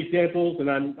just 3 examples, and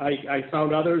I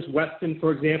found others. Weston,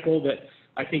 for example, that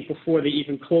I think before they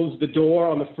even closed the door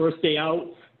on the first day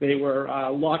out, they were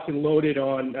locked and loaded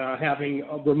on having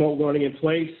remote learning in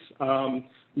place. A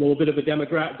little bit of a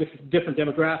different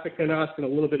demographic than us, and a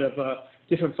little bit of a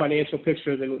different financial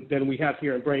picture than we have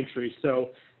here in Braintree. So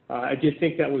I did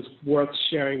think that was worth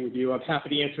sharing with you. I'm happy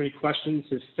to answer any questions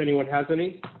if anyone has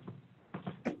any.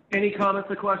 Any comments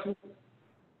or questions?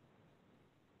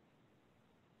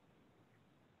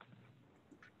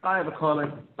 I have a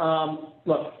comment.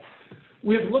 Look,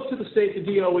 we have looked to the state,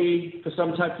 the DOE, for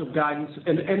some types of guidance,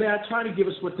 and they're trying to give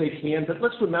us what they can. But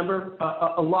let's remember,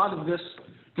 a lot of this,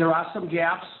 there are some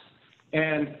gaps,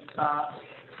 and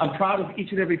I'm proud of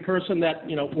each and every person that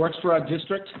works for our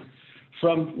district,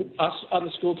 from us on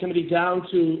the school committee down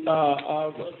to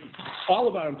all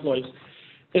of our employees,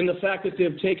 in the fact that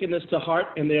they've taken this to heart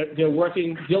and they're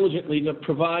working diligently to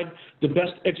provide the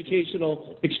best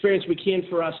educational experience we can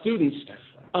for our students.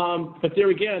 But there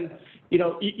again,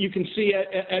 you can see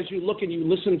as you look and you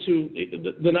listen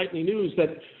to the nightly news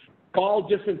that all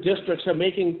different districts are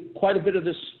making quite a bit of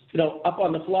this, up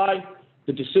on the fly.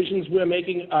 The decisions we're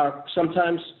making are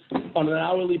sometimes on an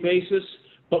hourly basis,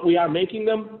 but we are making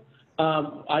them.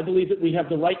 I believe that we have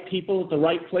the right people at the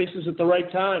right places at the right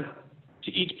time.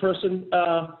 To each person,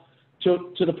 to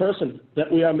the person,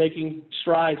 that we are making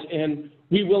strides, and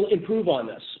we will improve on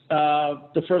this.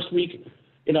 The first week,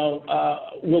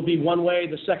 will be one way.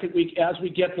 The second week, as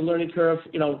we get the learning curve,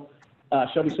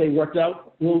 shall we say, worked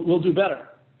out, we'll do better.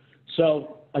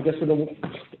 So I guess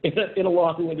in a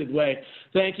long-winded way,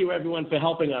 thank you everyone for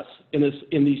helping us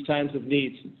in these times of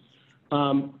needs.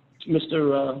 Dr.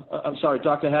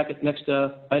 Hackett, next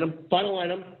item. Final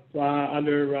item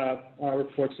under our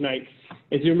report tonight.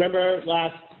 As you remember,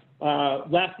 last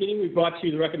meeting we brought to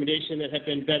you the recommendation that had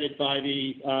been vetted by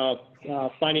the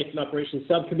Finance and Operations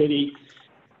Subcommittee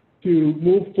to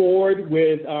move forward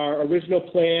with our original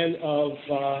plan of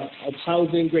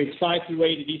housing grades 5 through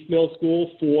 8 at East Middle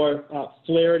School for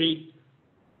Flaherty,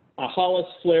 Hollis,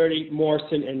 Flaherty,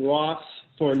 Morrison, and Ross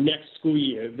for next school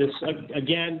year. This,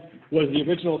 again, was the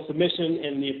original submission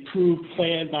and the approved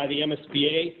plan by the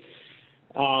MSBA.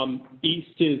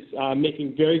 East is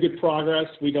making very good progress.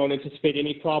 We don't anticipate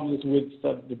any problems with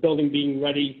the building being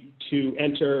ready to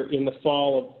enter in the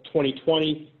fall of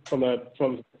 2020 from a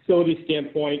facility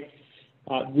standpoint.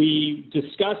 We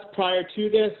discussed prior to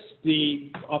this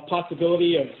the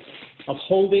possibility of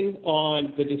holding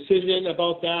on the decision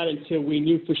about that until we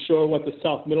knew for sure what the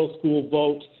South Middle School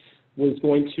vote was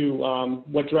going to,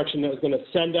 what direction that was going to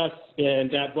send us. And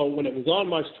that vote, when it was on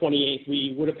March 28th,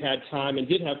 we would have had time and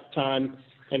did have time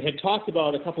and had talked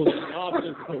about a couple of different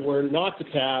options that were not to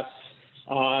pass.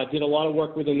 Did a lot of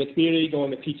work within the community,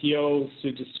 going to PTOs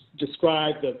to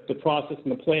describe the process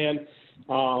and the plan.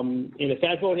 And if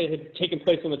that vote had taken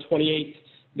place on the 28th,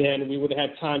 then we would have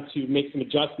had time to make some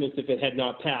adjustments if it had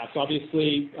not passed.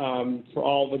 Obviously, for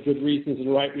all the good reasons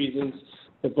and right reasons,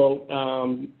 the vote,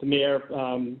 the mayor,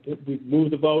 we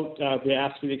moved the vote. We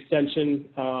asked for the extension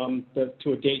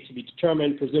to a date to be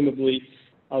determined, presumably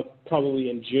probably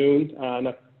in June. I'm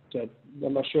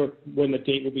not sure when the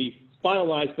date will be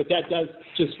finalized, but that does,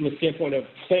 just from a standpoint of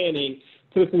planning,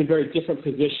 put us in a very different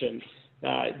position.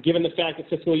 Given the fact that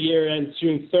fiscal year ends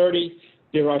June 30,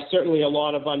 there are certainly a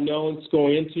lot of unknowns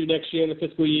going into next year in the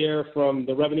fiscal year, from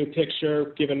the revenue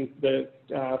picture, given the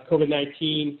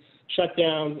COVID-19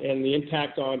 shutdown and the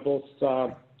impact on both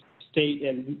state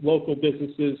and local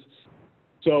businesses.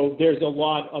 So there's a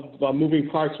lot of moving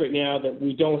parts right now that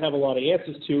we don't have a lot of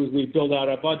answers to as we build out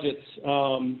our budgets.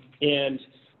 And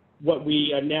what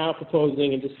we are now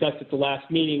proposing and discussed at the last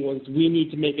meeting was we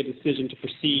need to make a decision to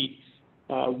proceed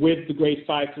with the grade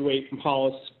 5 through 8 from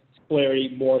Hollis,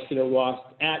 Flaherty, Morrison, and Ross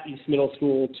at East Middle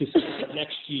School to start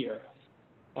next year.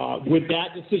 With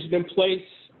that decision in place,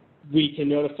 we can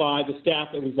notify the staff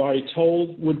that we've already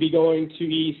told would be going to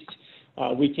East.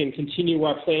 We can continue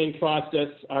our planning process.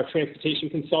 Our transportation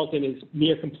consultant is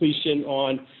near completion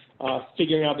on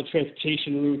figuring out the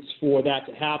transportation routes for that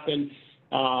to happen.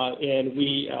 And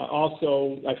we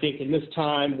also, I think in this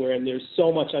time when there's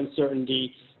so much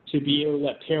uncertainty, to be able to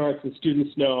let parents and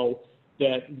students know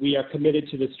that we are committed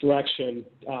to this direction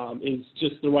is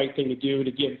just the right thing to do,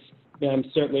 to give them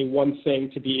certainly one thing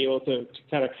to be able to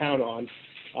kind of count on.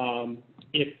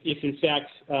 If in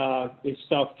fact, if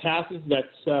South passes,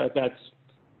 that's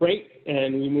great,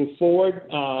 and we move forward.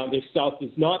 If South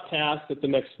does not pass at the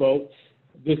next vote,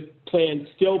 this plan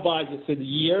still buys us a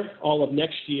year, all of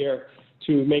next year,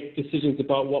 to make decisions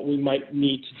about what we might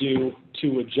need to do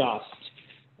to adjust.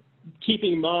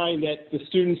 Keeping in mind that the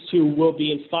students who will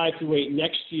be in 5 through 8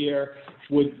 next year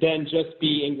would then just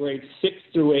be in grades 6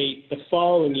 through 8 the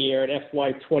following year at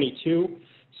FY22.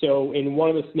 So in one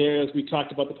of the scenarios, we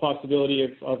talked about the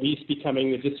possibility of East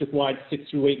becoming the district-wide 6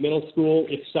 through 8 middle school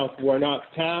if South were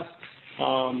not passed.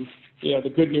 You know,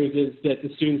 the good news is that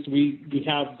the students we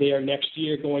have there next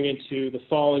year going into the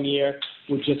following year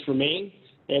would just remain.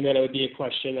 And then it would be a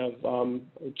question of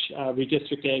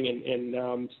redistricting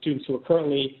and students who are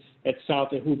currently at South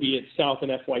and who will be at South in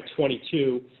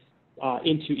FY22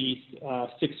 into East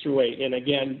 6 through 8. And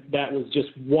again, that was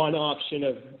just one option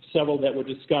of several that were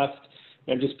discussed.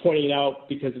 I'm just pointing it out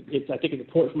because I think it's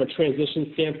important from a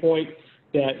transition standpoint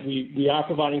that we are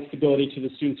providing stability to the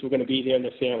students who are going to be there and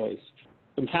their families.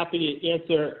 I'm happy to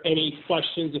answer any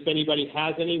questions if anybody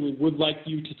has any. We would like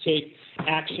you to take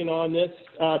action on this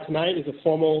tonight as a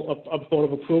formal vote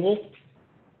of approval.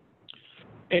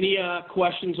 Any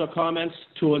questions or comments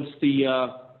towards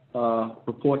the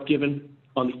report given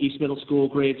on the East Middle School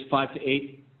grades 5 to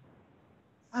 8?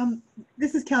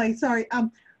 This is Kelly. Sorry,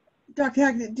 Dr.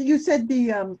 Hackett, you said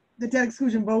the debt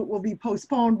exclusion vote will be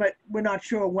postponed, but we're not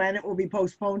sure when it will be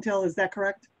postponed till. Is that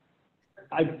correct?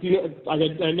 I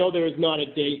know there is not a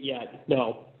date yet.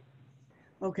 No.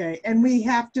 Okay, and we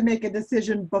have to make a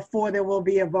decision before there will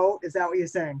be a vote. Is that what you're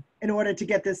saying? In order to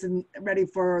get this ready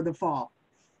for the fall.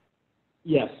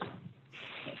 Yes.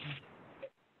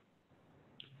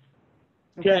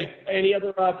 Okay. Any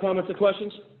other comments or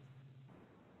questions?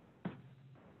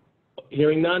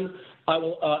 Hearing none, I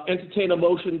will entertain a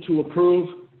motion to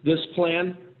approve this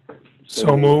plan.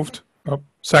 So moved. Oh,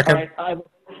 second. All right,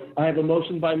 I have a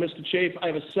motion by Mr. Chafe. I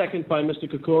have a second by Mr.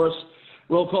 Koukouris.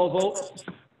 Roll call vote.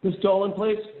 Ms. Dolan,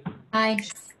 please. Aye.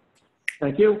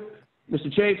 Thank you.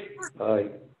 Mr. Chafe? Aye.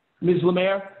 Ms.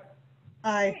 Lemare?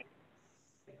 Aye.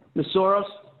 Ms. Soros?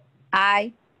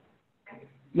 Aye.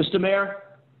 Mr. Mayor?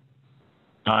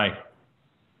 Aye.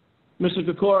 Mr.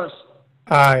 Koukouris?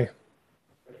 Aye.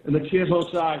 And the chair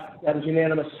votes aye. That is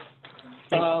unanimous.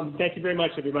 Thank you very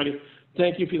much, everybody.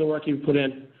 Thank you for the work you've put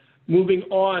in. Moving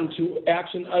on to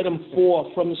action item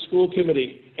 4 from the school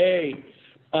committee. A,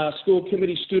 school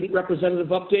committee student representative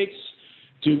updates.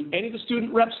 Do any of the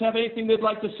student reps have anything they'd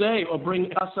like to say or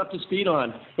bring us up to speed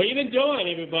on? What have you been doing,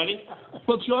 everybody?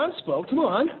 Well, John spoke. Come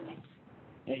on.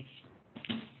 Hey.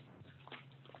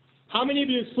 How many of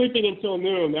you are sleeping until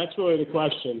noon? That's really the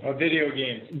question. Video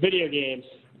games. Video games.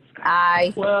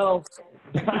 Aye. Well,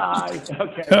 aye.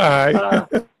 Okay. Aye.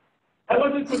 I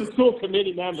wasn't wasn't for the school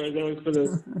committee members, it was for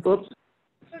the, oops.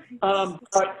 All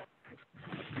right.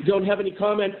 Don't have any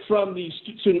comment from the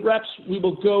student reps. We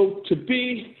will go to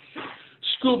B,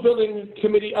 school building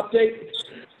committee update.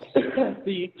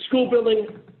 The school building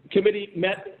committee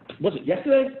met, was it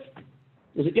yesterday?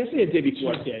 Was it yesterday or the day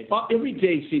before? Tuesday. Every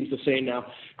day seems the same now,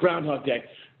 Groundhog Day.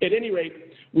 At any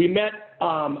rate, we met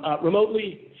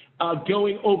remotely,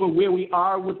 going over where we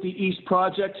are with the East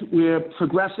project. We're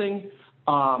progressing.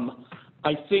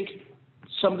 I think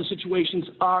some of the situations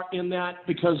are in that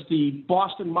because the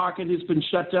Boston market has been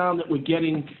shut down, that we're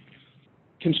getting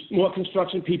more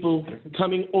construction people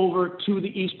coming over to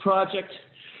the East project.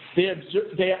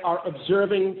 They are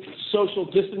observing social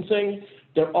distancing.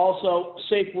 They're also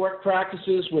safe work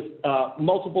practices with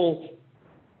multiple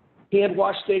hand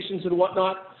wash stations and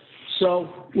whatnot.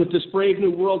 So with this brave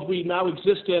new world we now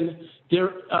exist in,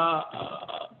 they're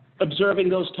observing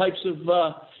those types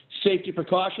of safety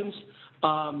precautions.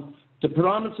 The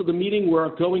predominance of the meeting were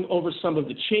going over some of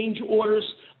the change orders.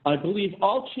 I believe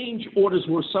all change orders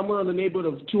were somewhere in the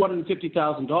neighborhood of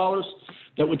 $250,000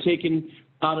 that were taken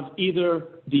out of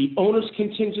either the owner's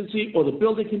contingency or the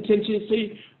building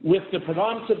contingency, with the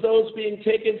predominance of those being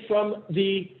taken from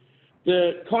the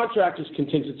contractor's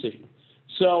contingency.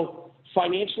 So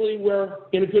financially, we're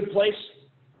in a good place.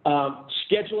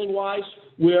 Scheduling-wise,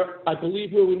 I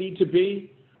believe where we need to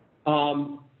be.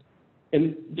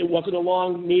 And it wasn't a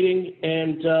long meeting,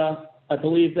 and I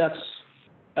believe that's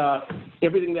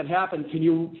everything that happened. Can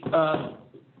you,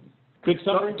 Good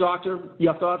summary? Doctor,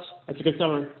 your thoughts? That's a good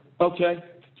summary. Okay.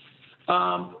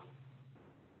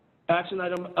 Action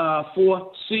item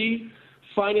 4C,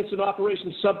 Finance and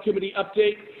Operations Subcommittee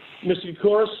update. Mr.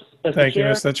 Kokoris, as the Thank you,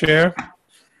 chair. Mr. Chair.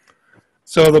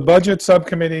 So the Budget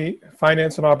Subcommittee,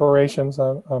 Finance and Operations,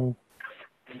 I'm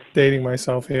dating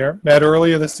myself here, met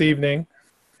earlier this evening,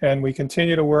 and we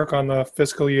continue to work on the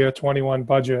fiscal year 21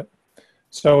 budget.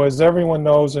 So as everyone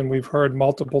knows, and we've heard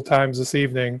multiple times this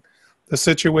evening, the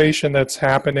situation that's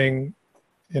happening,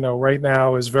 right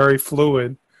now is very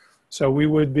fluid. So we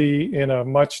would be in a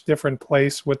much different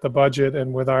place with the budget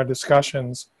and with our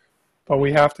discussions, but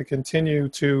we have to continue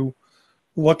to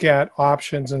look at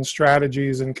options and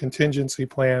strategies and contingency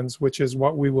plans, which is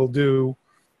what we will do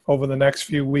over the next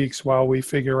few weeks while we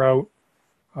figure out,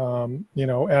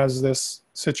 as this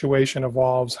situation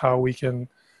evolves, how we can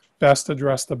best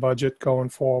address the budget going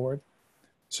forward.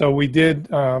 So we did,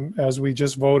 as we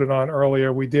just voted on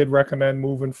earlier, we did recommend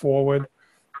moving forward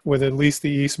with at least the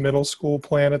East Middle School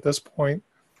plan at this point,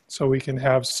 so we can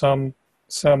have some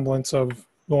semblance of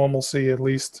normalcy, at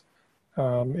least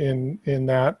in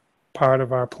that part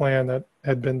of our plan that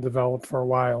had been developed for a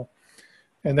while.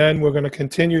 And then we're going to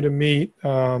continue to meet,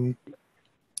 and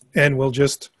we'll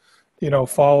just,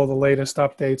 follow the latest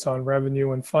updates on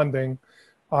revenue and funding.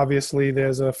 Obviously,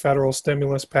 there's a federal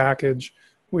stimulus package.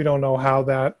 We don't know how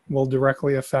that will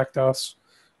directly affect us.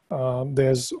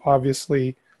 There's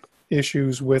obviously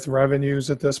issues with revenues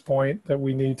at this point that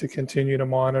we need to continue to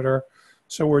monitor.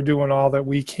 So we're doing all that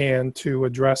we can to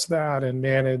address that and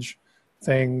manage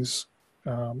things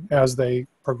as they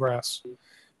progress.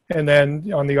 And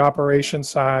then on the operations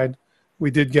side,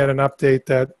 we did get an update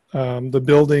that the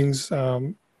buildings,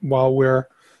 while we're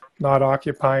not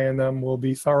occupying them, will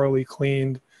be thoroughly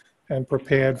cleaned and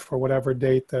prepared for whatever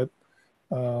date that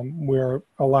we're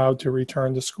allowed to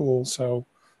return to school. So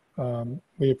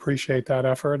we appreciate that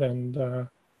effort, and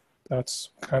that's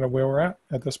kind of where we're at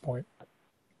this point.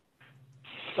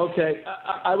 Okay,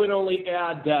 I would only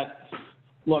add that,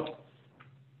 look,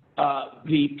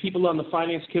 the people on the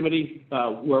Finance Committee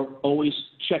were always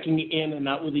checking in and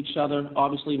out with each other.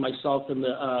 Obviously, myself and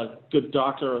the good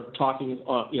doctor are talking,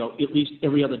 at least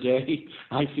every other day.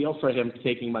 I feel for him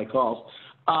taking my calls.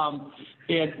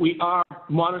 And we are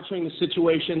monitoring the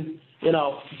situation,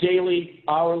 daily,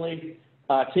 hourly,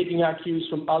 taking our cues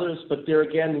from others, but there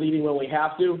again, leading when we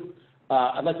have to.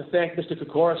 I'd like to thank Mr.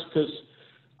 Kokoris, because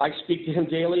I speak to him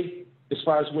daily as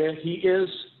far as where he is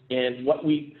and what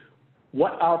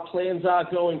our plans are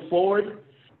going forward,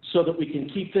 so that we can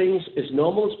keep things as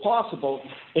normal as possible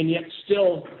and yet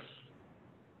still,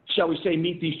 shall we say,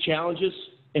 meet these challenges,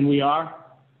 and we are.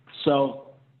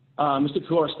 So, Mr.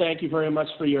 Kokoris, thank you very much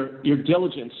for your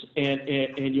diligence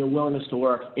and your willingness to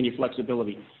work and your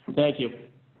flexibility. Thank you.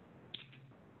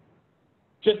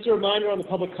 Just a reminder on the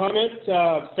public comment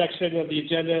section of the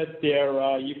agenda,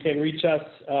 there you can reach us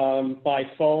by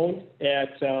phone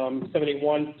at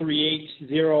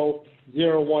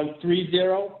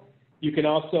 781-380-0130. You can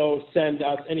also send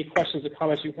us any questions or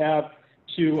comments you have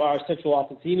to our central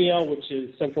office email, which is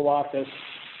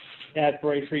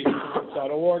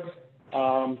centraloffice@braintree.org.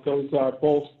 Those are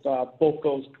both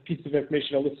those pieces of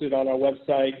information are listed on our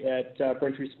website at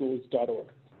braintreeschools.org.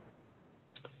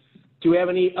 Do we have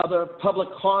any other public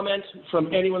comment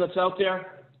from anyone that's out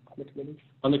there?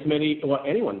 On the committee, or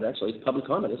anyone, actually, it's public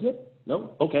comment, isn't it?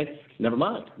 No? Okay, never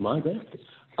mind, my bad.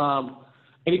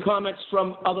 Any comments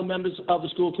from other members of the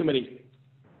school committee?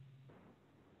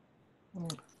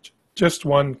 Just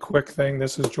one quick thing.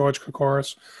 This is George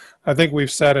Kokoris. I think we've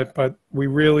said it, but we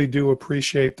really do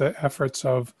appreciate the efforts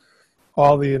of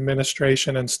all the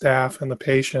administration and staff and the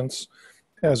patients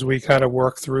as we kind of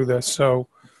work through this. So,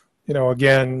 you know,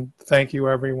 again, thank you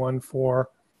everyone for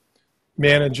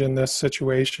managing this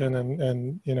situation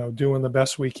and you know, doing the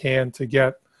best we can to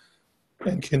get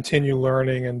and continue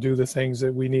learning and do the things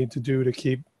that we need to do to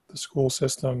keep the school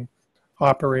system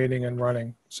operating and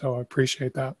running. So I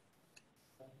appreciate that.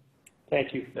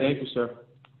 Thank you. Thank you, sir.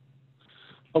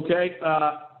 Okay,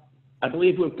 I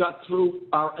believe we've got through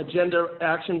our agenda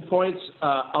action points.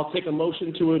 I'll take a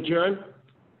motion to adjourn.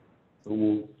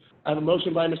 I have a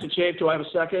motion by Mr. Chafe. Do I have a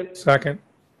second? Second.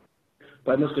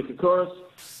 By Mr. Kokoris.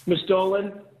 Ms.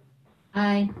 Dolan?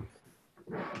 Aye.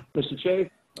 Mr.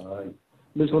 Chafe? Aye.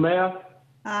 Ms. Lemare?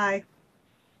 Aye.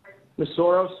 Ms.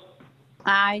 Soros?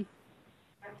 Aye.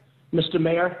 Mr.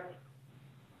 Mayor?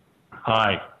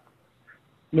 Aye.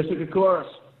 Mr. Kokoris?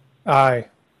 Aye.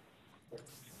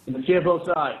 And the chair votes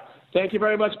aye. Thank you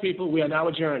very much, people. We are now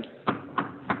adjourned.